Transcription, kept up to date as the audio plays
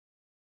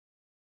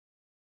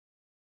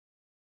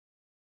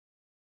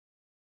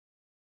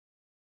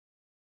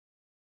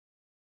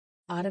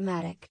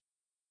automatic.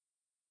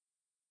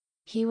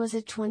 He was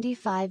a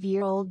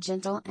 25-year-old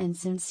gentle and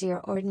sincere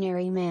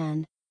ordinary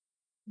man.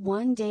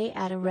 One day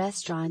at a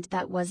restaurant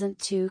that wasn't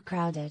too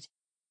crowded,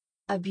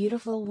 a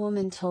beautiful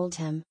woman told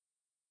him,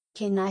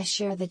 "Can I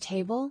share the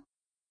table?"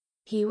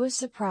 He was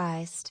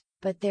surprised,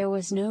 but there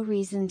was no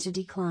reason to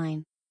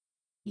decline.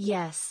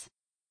 "Yes,"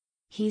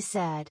 he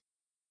said.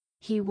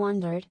 He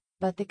wondered,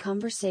 but the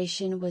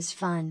conversation was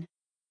fun.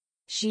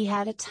 She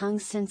had a tongue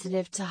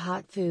sensitive to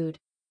hot food.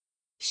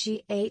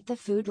 She ate the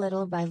food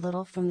little by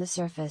little from the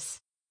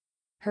surface.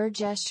 Her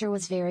gesture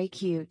was very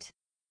cute.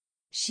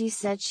 She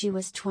said she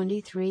was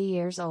 23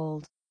 years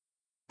old.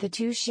 The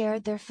two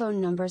shared their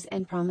phone numbers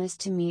and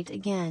promised to meet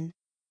again.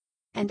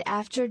 And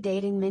after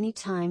dating many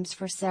times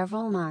for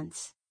several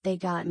months, they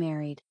got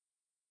married.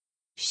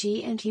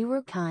 She and he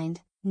were kind,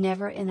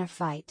 never in a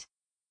fight.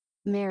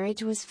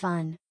 Marriage was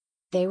fun.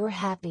 They were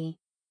happy.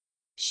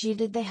 She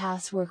did the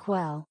housework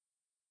well.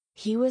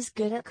 He was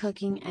good at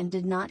cooking and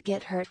did not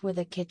get hurt with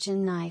a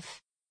kitchen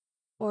knife.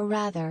 Or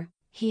rather,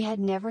 he had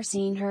never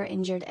seen her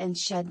injured and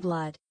shed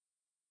blood.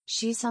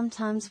 She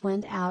sometimes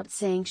went out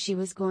saying she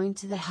was going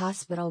to the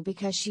hospital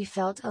because she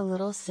felt a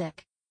little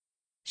sick.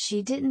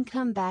 She didn't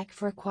come back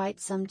for quite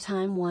some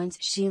time once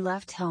she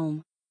left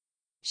home.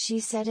 She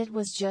said it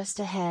was just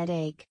a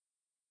headache.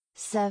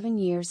 7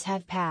 years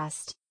had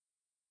passed.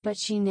 But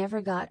she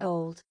never got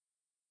old.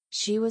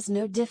 She was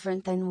no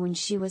different than when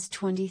she was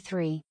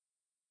 23.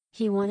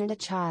 He wanted a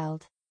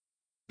child.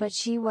 But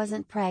she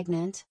wasn't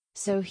pregnant,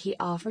 so he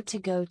offered to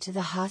go to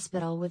the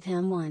hospital with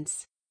him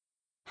once.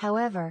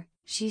 However,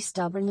 she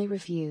stubbornly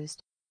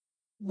refused.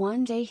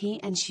 One day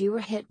he and she were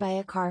hit by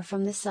a car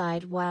from the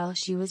side while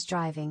she was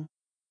driving.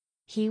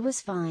 He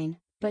was fine,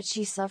 but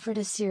she suffered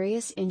a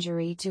serious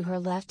injury to her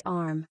left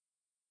arm.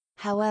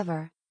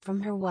 However,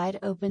 from her wide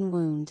open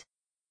wound,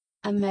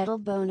 a metal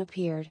bone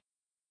appeared.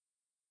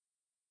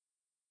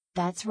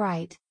 That's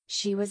right,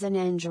 she was an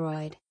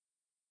android.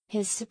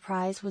 His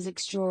surprise was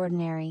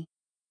extraordinary.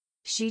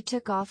 She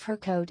took off her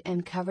coat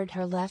and covered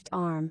her left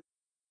arm.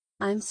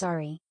 "I'm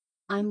sorry.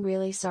 I'm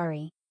really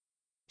sorry,"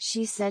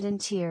 she said in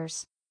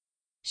tears.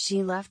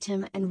 She left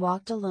him and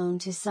walked alone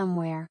to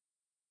somewhere.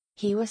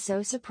 He was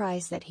so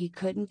surprised that he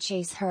couldn't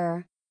chase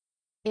her.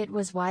 It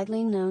was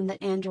widely known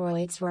that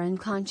androids were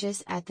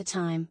unconscious at the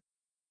time.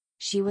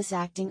 She was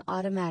acting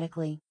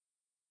automatically.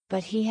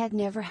 But he had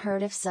never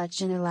heard of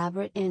such an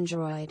elaborate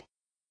android.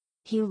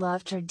 He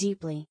loved her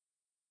deeply.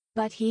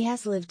 But he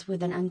has lived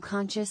with an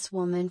unconscious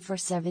woman for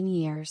 7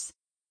 years.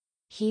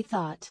 He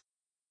thought.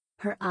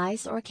 Her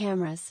eyes are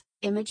cameras,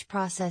 image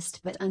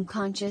processed but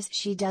unconscious.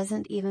 She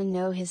doesn't even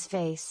know his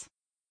face.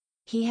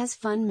 He has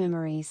fun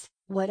memories.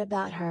 What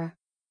about her?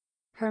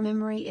 Her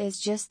memory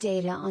is just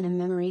data on a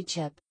memory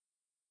chip.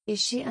 Is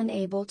she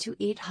unable to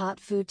eat hot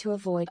food to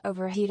avoid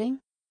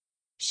overheating?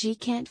 She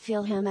can't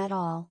feel him at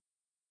all.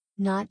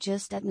 Not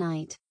just at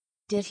night.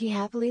 Did he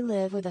happily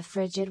live with a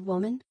frigid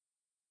woman?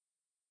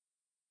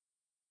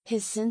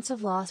 His sense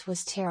of loss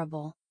was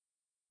terrible.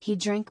 He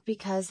drank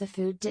because the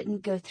food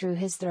didn't go through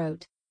his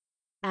throat.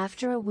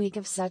 After a week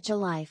of such a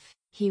life,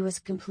 he was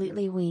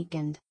completely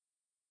weakened.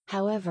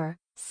 However,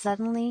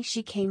 suddenly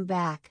she came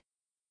back.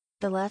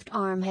 The left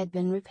arm had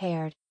been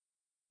repaired.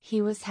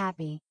 He was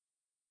happy.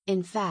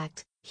 In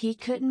fact, he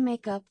couldn't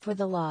make up for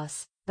the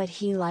loss, but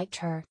he liked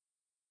her.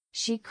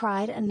 She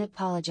cried and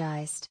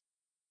apologized.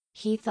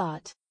 He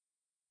thought.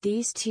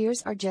 These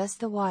tears are just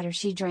the water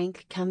she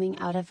drank coming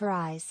out of her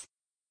eyes.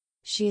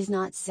 She is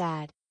not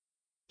sad.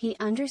 He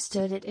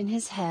understood it in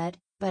his head,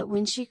 but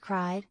when she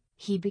cried,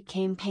 he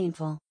became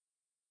painful.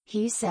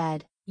 He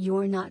said,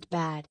 "You're not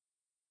bad."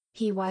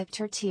 He wiped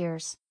her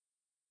tears.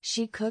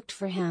 She cooked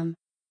for him.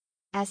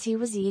 As he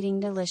was eating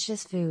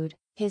delicious food,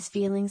 his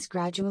feelings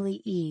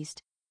gradually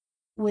eased.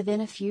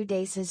 Within a few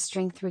days his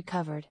strength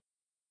recovered.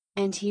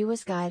 And he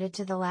was guided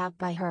to the lab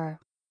by her.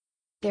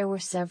 There were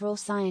several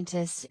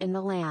scientists in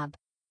the lab.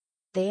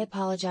 They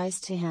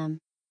apologized to him.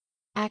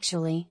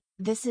 "Actually,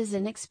 this is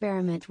an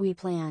experiment we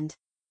planned.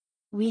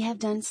 We have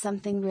done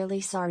something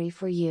really sorry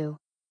for you.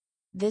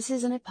 This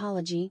is an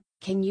apology,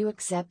 can you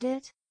accept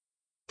it?"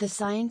 The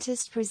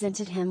scientist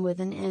presented him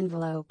with an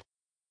envelope.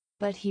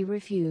 But he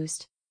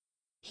refused.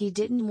 He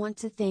didn't want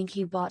to think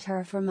he bought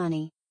her for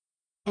money.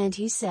 And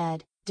he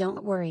said,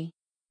 "Don't worry.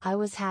 I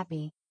was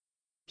happy."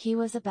 He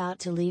was about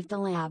to leave the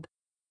lab.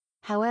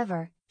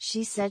 However,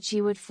 she said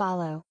she would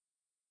follow.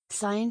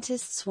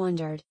 Scientists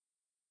wondered.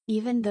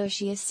 Even though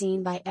she is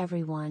seen by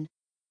everyone.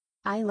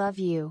 "I love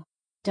you.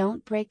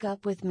 Don't break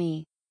up with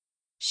me."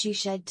 She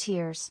shed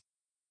tears.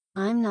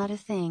 "I'm not a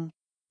thing.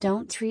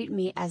 Don't treat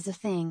me as a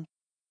thing."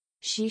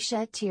 She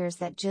shed tears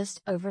that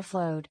just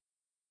overflowed.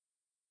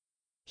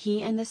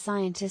 He and the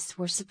scientists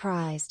were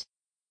surprised.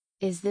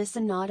 Is this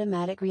an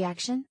automatic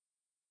reaction?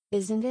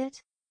 Isn't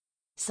it?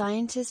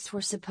 Scientists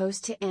were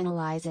supposed to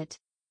analyze it.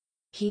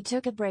 He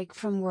took a break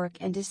from work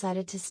and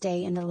decided to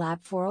stay in the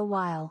lab for a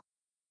while.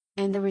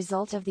 And the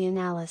result of the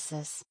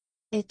analysis.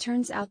 It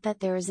turns out that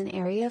there is an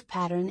area of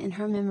pattern in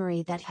her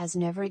memory that has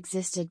never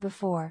existed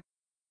before.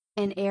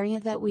 An area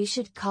that we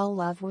should call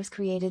love was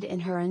created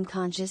in her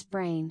unconscious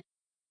brain.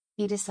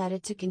 He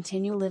decided to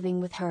continue living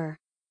with her.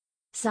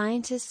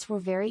 Scientists were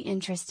very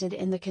interested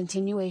in the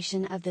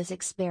continuation of this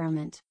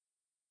experiment.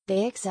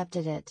 They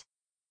accepted it.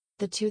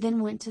 The two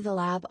then went to the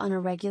lab on a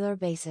regular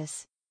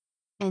basis.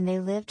 And they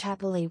lived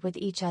happily with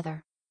each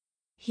other.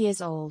 He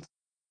is old.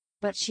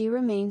 But she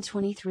remained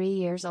 23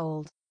 years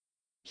old.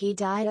 He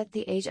died at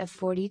the age of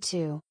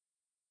 42.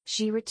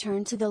 She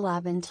returned to the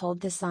lab and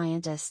told the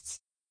scientists,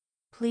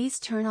 "Please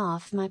turn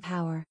off my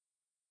power."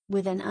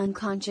 With an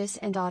unconscious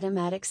and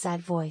automatic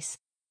sad voice.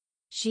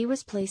 She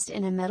was placed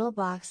in a metal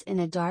box in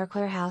a dark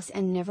warehouse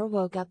and never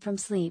woke up from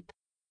sleep.